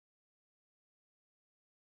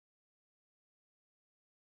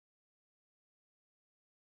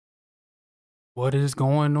What is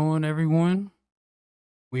going on, everyone?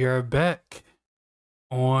 We are back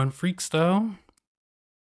on Freekstyle.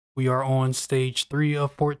 We are on stage 3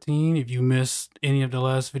 of 14. If you missed any of the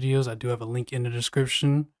last videos, I do have a link in the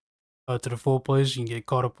description to the full plays. You can get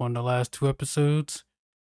caught up on the last 2 episodes.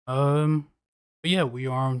 But yeah, we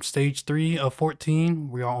are on stage 3 of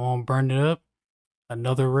 14. We are on Burn It Up,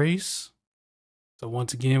 another race. So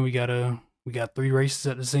once again, we got 3 races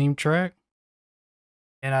at the same track.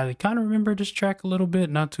 And I kind of remember this track a little bit,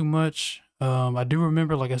 not too much. I do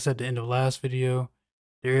remember, like I said, the end of last video,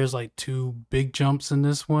 there is like 2 big jumps in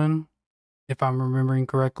this one, if I'm remembering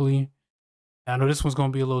correctly. And I know this one's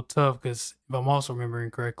going to be a little tough because if I'm also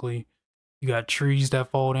remembering correctly, you got trees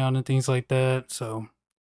that fall down and things like that. So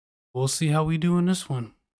we'll see how we do in this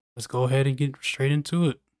one. Let's go ahead and get straight into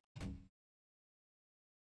it.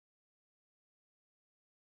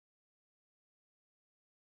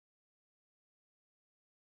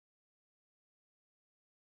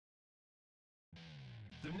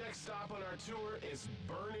 The next stop on our tour is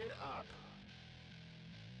Burn It Up.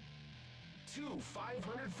 2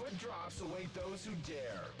 500-foot drops await those who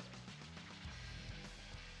dare.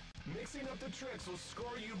 Mixing up the tricks will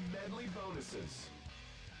score you medley bonuses.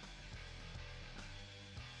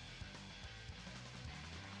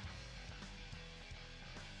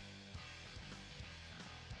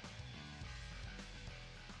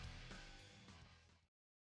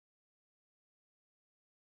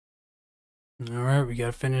 All right, we got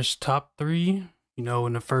to finish top 3, you know,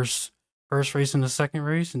 in the first race and the second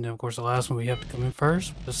race. And then, of course, the last one we have to come in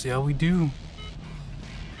first. Let's see how we do.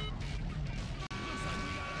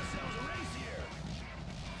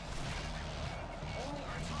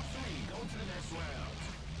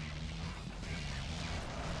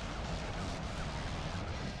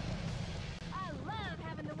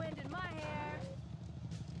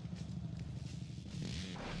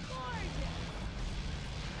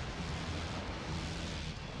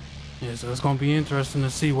 Yeah, so it's going to be interesting to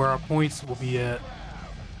see where our points will be at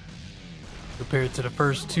compared to the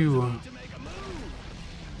first 2.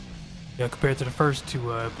 Yeah, compared to the first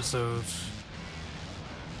 2 episodes.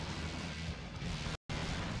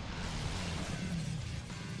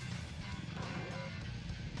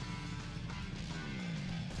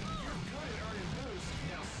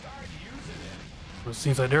 Well, it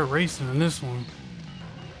seems like they're racing in this one.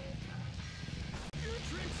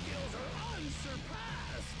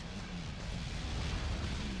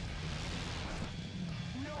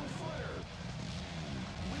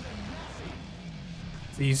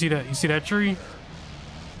 You see that? You see that tree?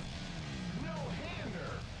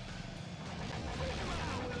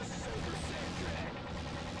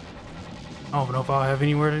 I don't know if I'll have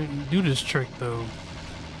anywhere to do this trick though.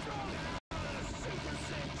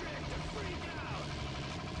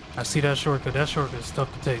 I see that shortcut. That shortcut's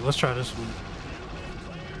tough to take. Let's try this one.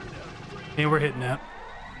 And we're hitting that.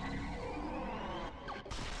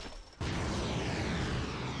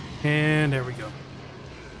 And there we go.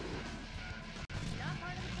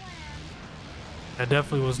 That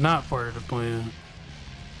definitely was not part of the plan.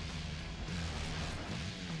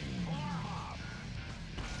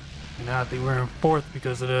 And now I think we're in 4th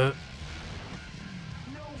because of that.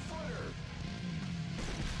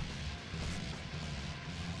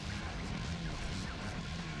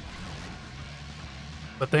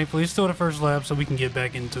 But thankfully it's still the first lap, so we can get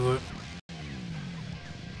back into it.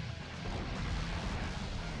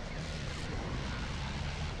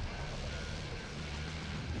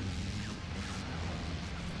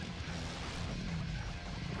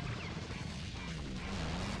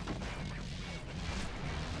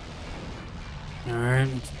 Alright,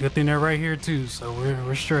 good thing they're right here too, so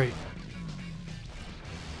we're straight.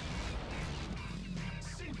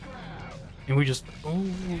 And we just, oh,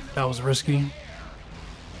 that was risky.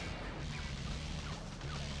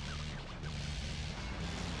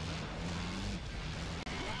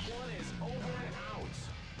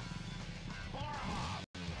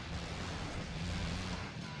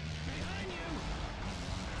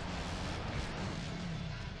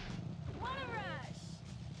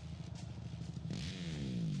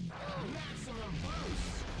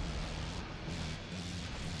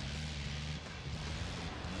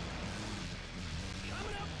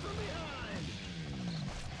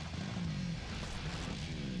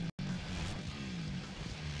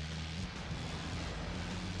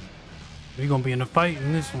 We're gonna be in a fight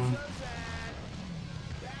in this one.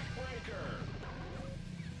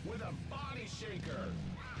 With a body shaker.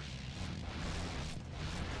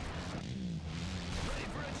 Ready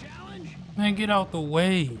for a challenge? Man, get out the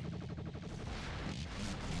way.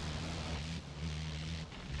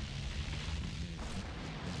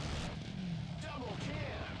 Double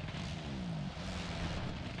can.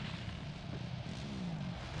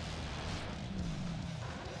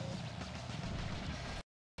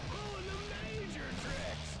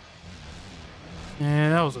 Yeah,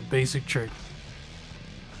 that was a basic trick.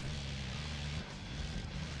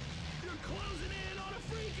 You're closing in on a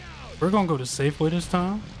freak out. We're gonna go to Safeway this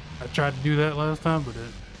time. I tried to do that last time, but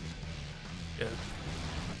yeah.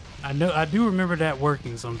 I do remember that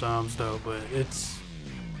working sometimes though, but it's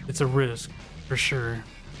a risk for sure.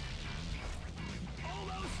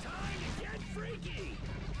 Almost time to get freaky.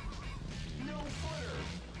 No footer.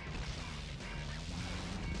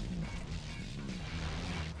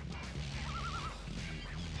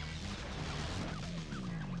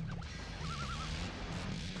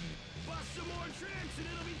 Bust some more tricks and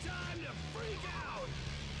it'll be time to freak out.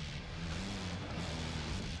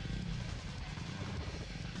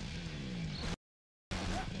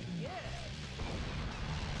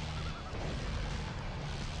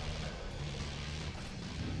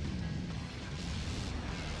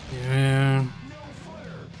 Yeah. No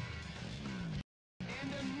footer.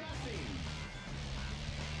 And a nothing.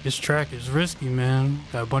 This track is risky, man.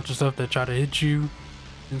 Got a bunch of stuff that try to hit you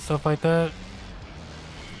and stuff like that.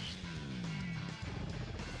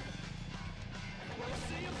 Let's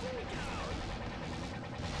see a freak out.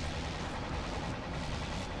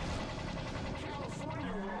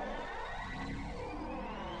 California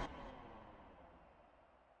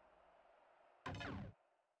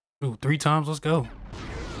roll. Ooh, 3 times, let's go.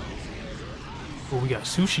 Oh, we got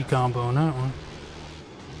sushi combo on that one.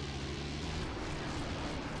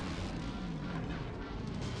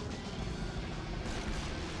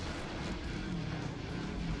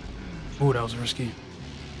 Oh, that was risky.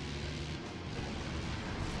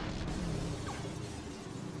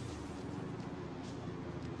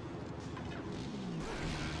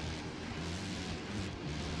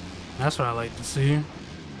 That's what I like to see.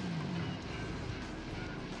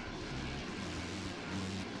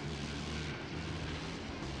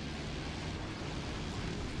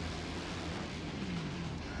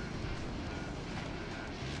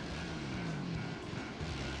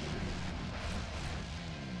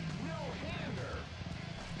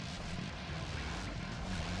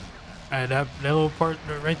 That little part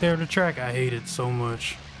right there of the track, I hated so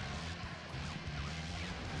much.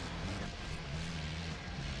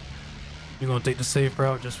 You're gonna take the safe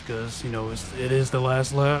route just because, you know, it is the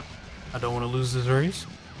last lap. I don't want to lose this race.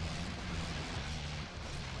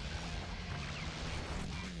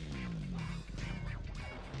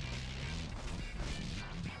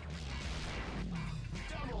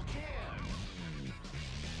 Double cam.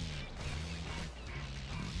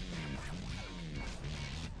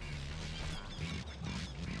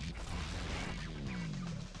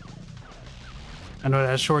 I know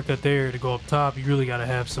that shortcut there to go up top, you really gotta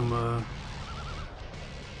have some, oh,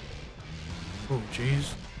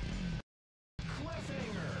 jeez.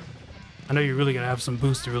 Cliffhanger. I know you really gotta have some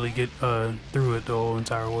boost to really get through it the whole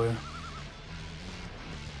entire way.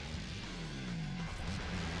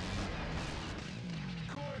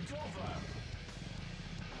 Cordova.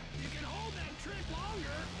 You can hold that trick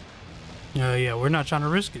longer. Yeah, we're not trying to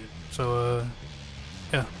risk it. So,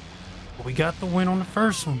 yeah. But we got the win on the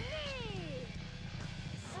first one.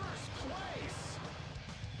 First place.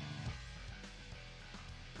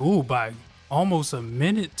 Ooh, by almost a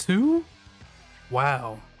minute too?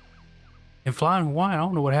 Wow. And Flying Hawaiian, I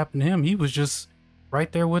don't know what happened to him. He was just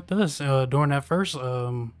right there with us during that first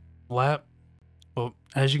lap. But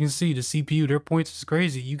as you can see, the CPU, their points is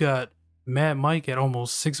crazy. You got Mad Mike at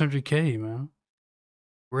almost 600K, man.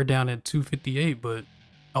 We're down at 258, but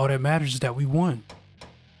all that matters is that we won.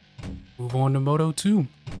 Move on to Moto 2.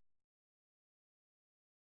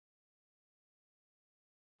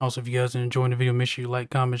 Also, if you guys are enjoying the video, make sure you like,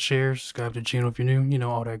 comment, share, subscribe to the channel if you're new. You know,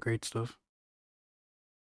 all that great stuff.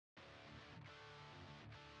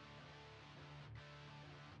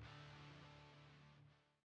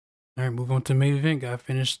 All right, move on to the main event. Got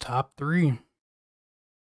finished top 3. Only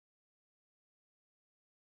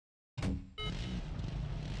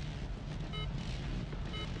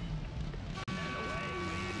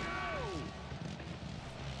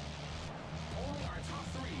our top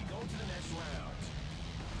 3 go to the next round.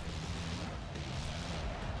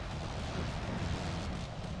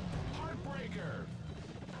 Heartbreaker.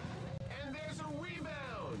 And there's a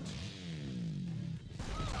rebound.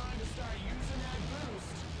 Time to start using that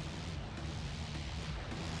boost.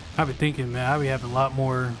 I've been thinking, man, I'll be having a lot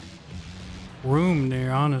more room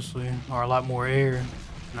there, honestly, or a lot more air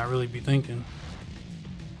than I really be thinking.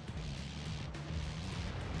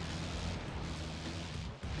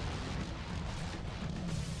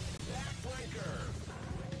 Backbreaker.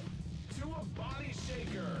 To a body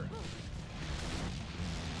shaker.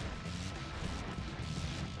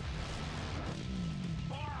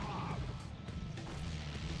 Bar hop.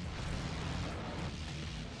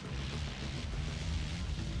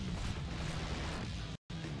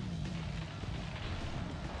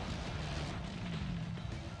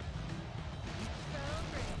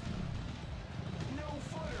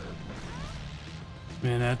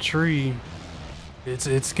 Man, that tree,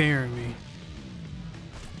 it's scaring me.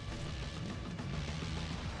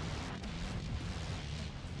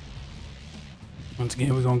 Once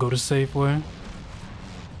again, we're gonna go to Safeway.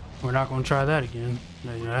 We're not gonna try that again.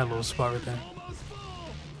 You know, that little spot right there.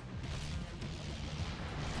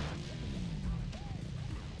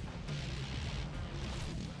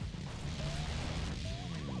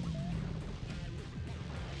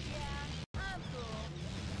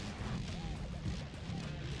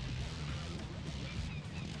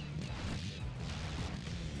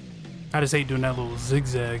 I just hate doing that little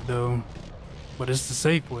zigzag though, but it's the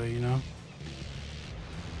safe way, you know?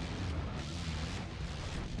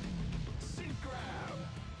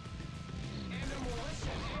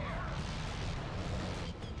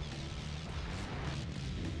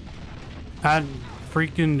 I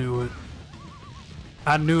freaking knew it.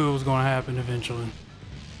 I knew it was gonna happen eventually.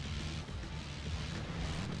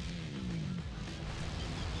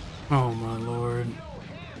 Oh my lord.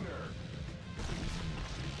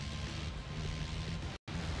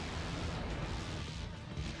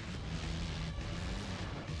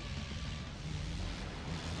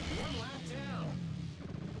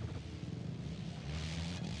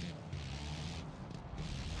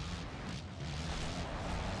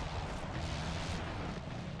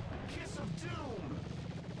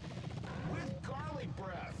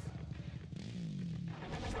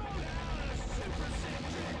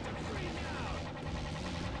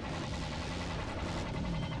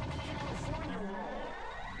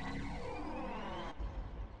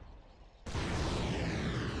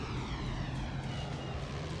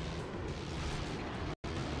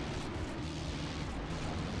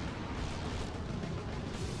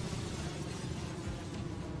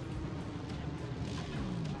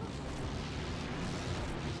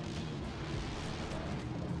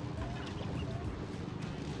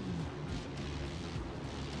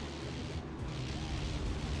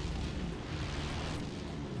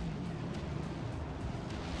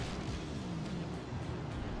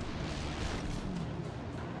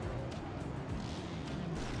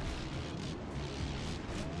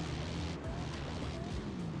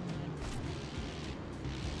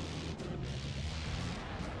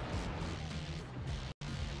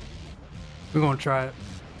 We're gonna try it.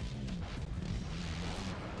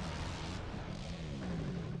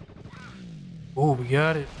 Oh, we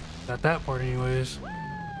got it. Got that part anyways.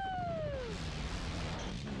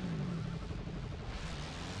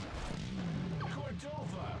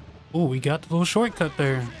 Oh, we got the little shortcut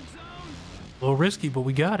there. A little risky, but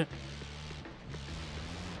we got it.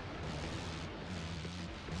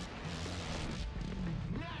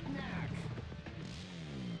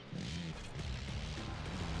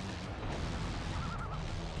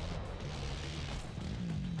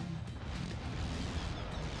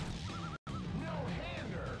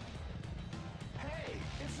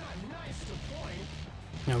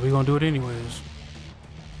 Yeah, we're gonna do it anyways.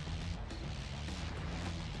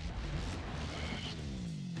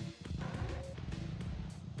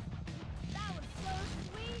 That was so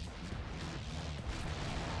sweet.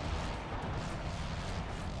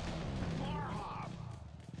 Bar hop.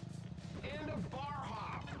 And a bar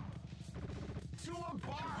hop. To a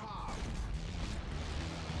bar hop.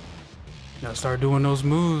 Gotta start doing those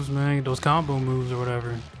moves, man. Those combo moves or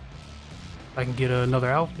whatever. I can get another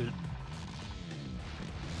outfit.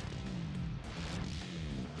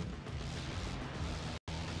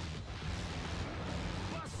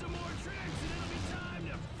 Bust some more tricks and it'll be time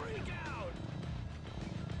to freak out.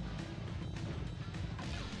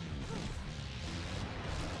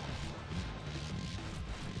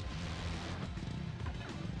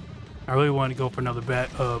 I really wanted to go for another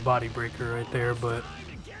body breaker right there, but Time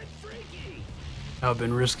to get freaky. that would've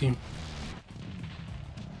been risky.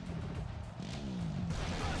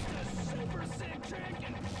 Bust a super sick trick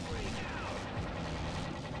and freak out.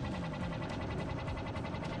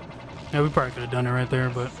 Yeah, we probably could have done it right there,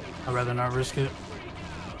 but I'd rather not risk it.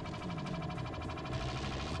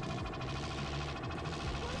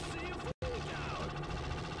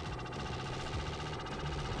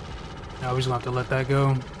 Now we're just gonna have to let that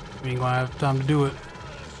go. We ain't gonna have time to do it.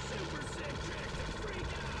 Super sick trick to freak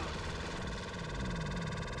out.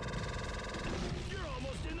 You're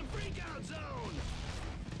almost in the freak out zone.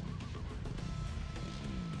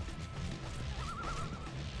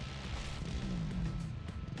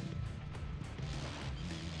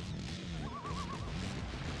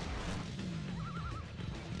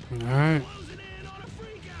 All right. Closing in on a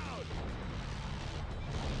freak out.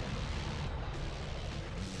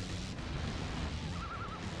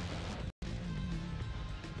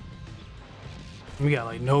 We got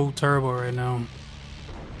like no turbo right now.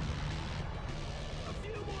 A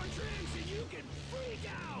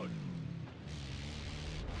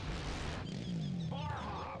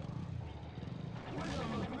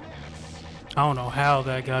I don't know how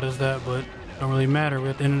that got us that, but don't really matter. We're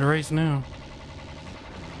at the end of the race now.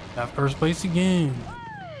 Got first place again.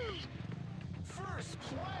 First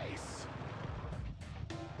place.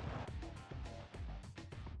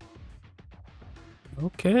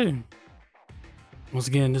 Okay. Once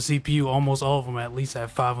again, the CPU, almost all of them at least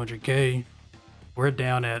at 500K. We're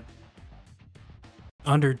down at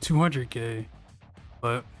under 200K.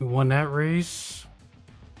 But we won that race.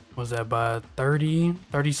 Was that by 30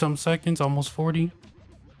 some seconds, almost 40?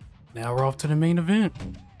 Now we're off to the main event.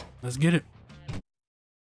 Let's get it.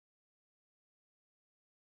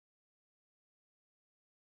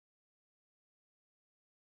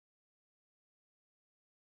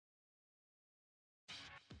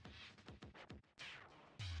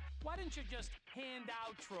 Why didn't you just hand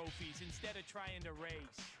out trophies instead of trying to race?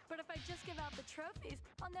 But if I just give out the trophies,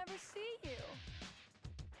 I'll never see you.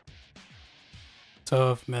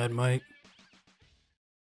 Tough, Mad Mike.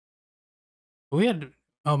 We had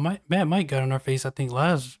Mad Mike got on our face, I think,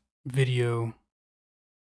 last video.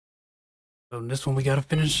 So in this one we gotta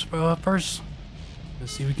finish first.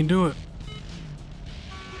 Let's see if we can do it.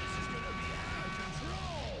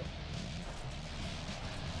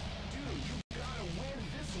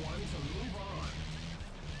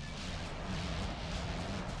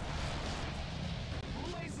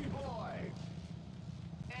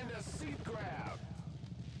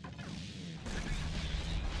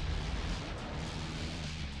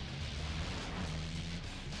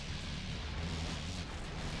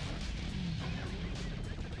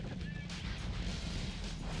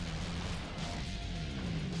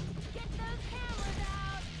 Get those cameras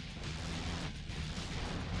out!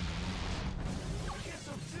 Kiss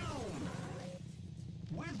of doom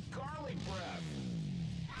with garlic breath.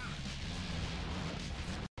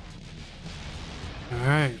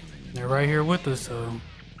 Alright. They're right here with us, so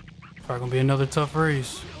probably gonna be another tough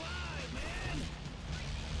race.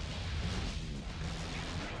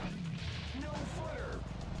 No footer.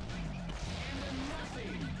 And then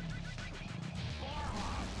nothing. Bar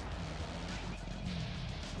hop.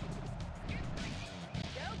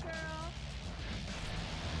 Go, girl!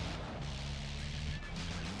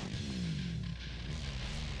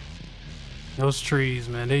 Those trees,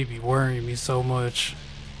 man, they be worrying me so much.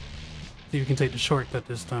 See if we can take the shortcut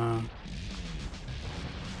this time.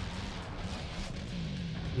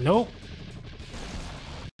 Nope.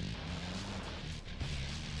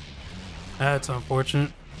 That's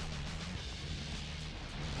unfortunate.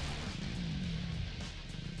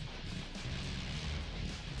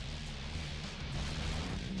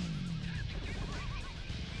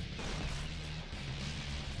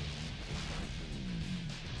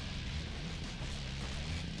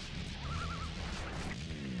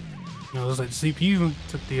 It looks like the CPU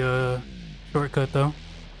took the shortcut though.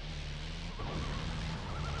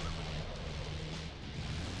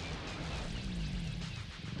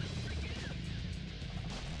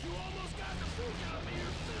 You almost got the freak out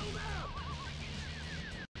here filled out.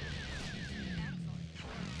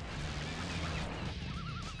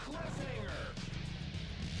 Cliffhanger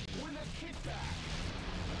with a kickback.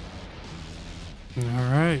 All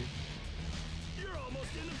right. You're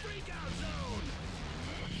almost in the freak out zone.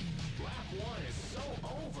 Lap 1 is so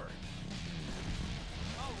over.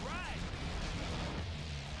 All right.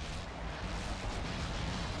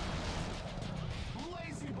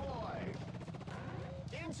 Lazy boy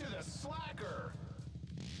into the slacker.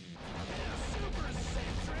 And a super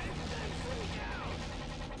centric then freak out.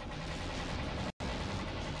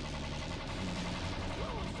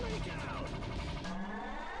 Oh, freak out.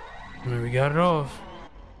 I mean, we got it off.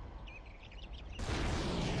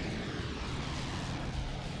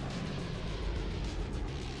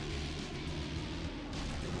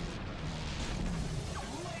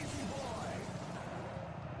 Lazy boy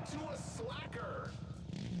to a slacker.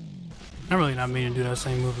 I'm really not meaning to do that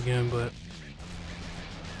same move again, but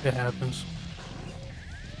it happens.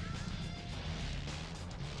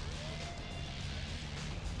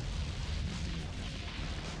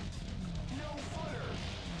 No footer.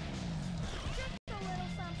 Just a little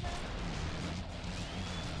something.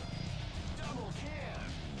 Double can.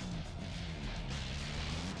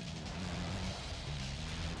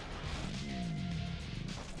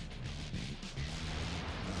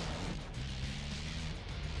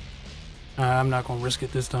 I'm not gonna risk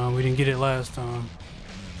it this time. We didn't get it last time.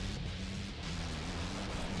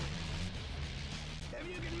 If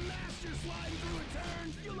you can master sliding through a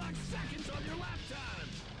turn, you'll like seconds on your lap time.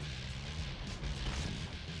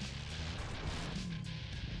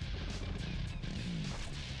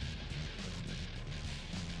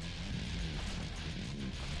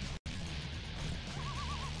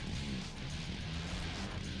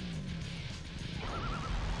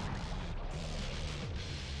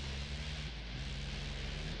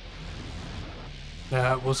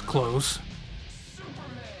 That was close. Superman.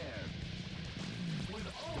 With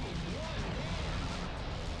only one hand.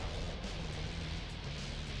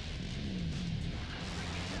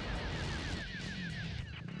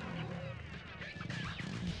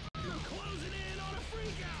 You're closing in on a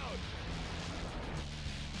freak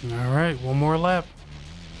out. All right, one more lap.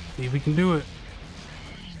 See if we can do it.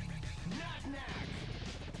 Knack knack.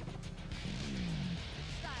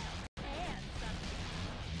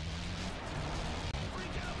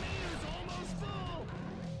 Freak out meter's almost full.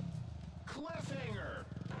 Cliffhanger.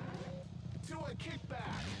 To a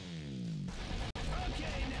kickback.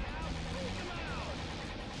 Okay, now freak him out.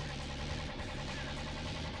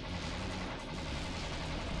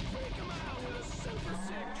 Freak him out with a super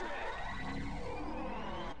sick trick.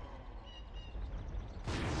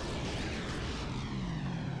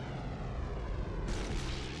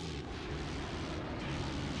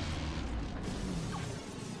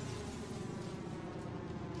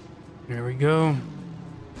 There we go.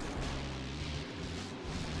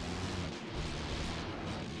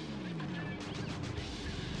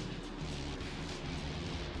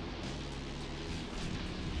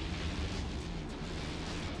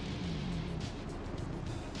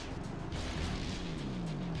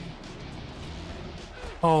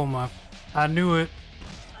 Oh my, I knew it.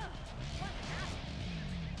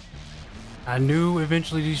 I knew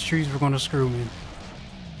eventually these trees were gonna screw me.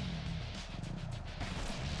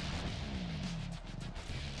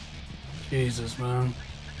 Jesus, man.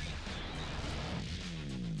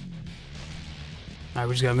 Alright,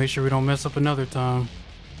 we just gotta make sure we don't mess up another time.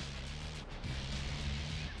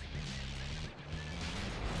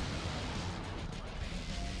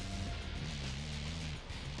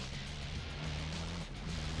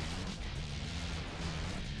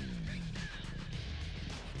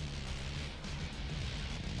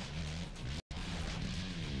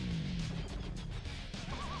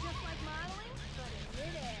 Just like modeling, but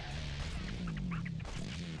in midair.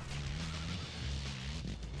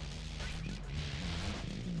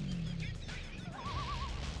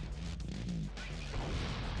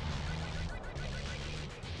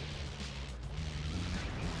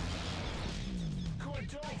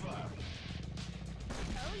 Cordova.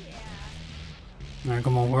 Oh yeah. Alright,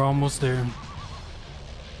 come on, we're almost there.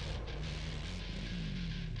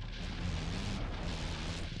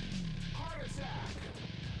 Heart attack.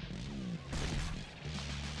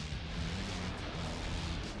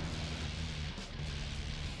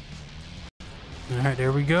 Alright,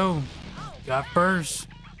 there we go. Got first.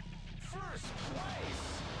 First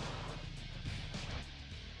place.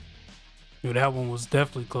 Dude, that one was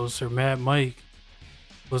definitely closer. Mad Mike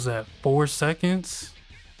was at 4 seconds.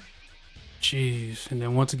 Jeez. And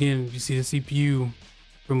then once again, you see the CPU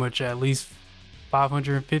pretty much at least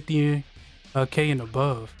 550 K and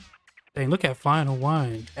above. Dang, look at Final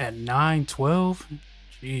Wine at 912.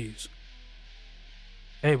 Jeez.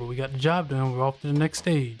 Hey, but we got the job done. We're off to the next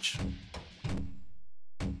stage.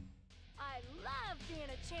 I love being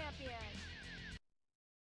a champion.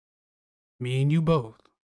 Me and you both.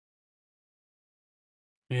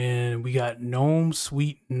 And we got Gnome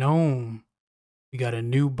Sweet Gnome. We got a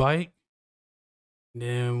new bike. And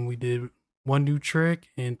then we did 1 new trick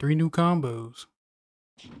and 3 new combos.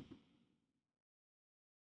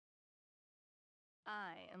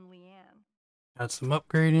 I am Leeann. Got some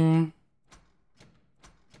upgrading.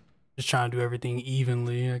 Just trying to do everything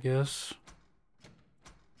evenly, I guess.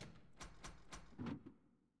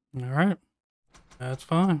 Alright. That's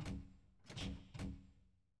fine.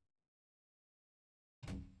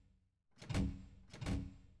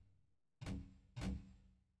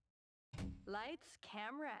 Lights,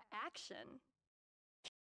 camera, action.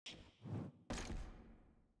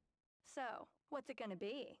 So, what's it gonna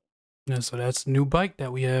be? Yeah, so that's the new bike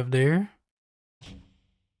that we have there.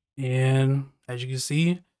 And as you can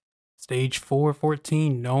see, stage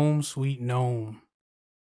 414, Gnome Sweet Gnome.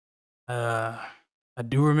 I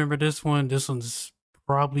do remember this one. This one's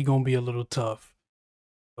probably gonna be a little tough.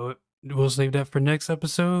 But we'll save that for next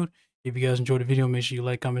episode. If you guys enjoyed the video, make sure you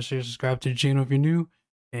like, comment, share, subscribe to the channel if you're new.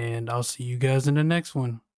 And I'll see you guys in the next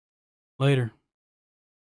one. Later.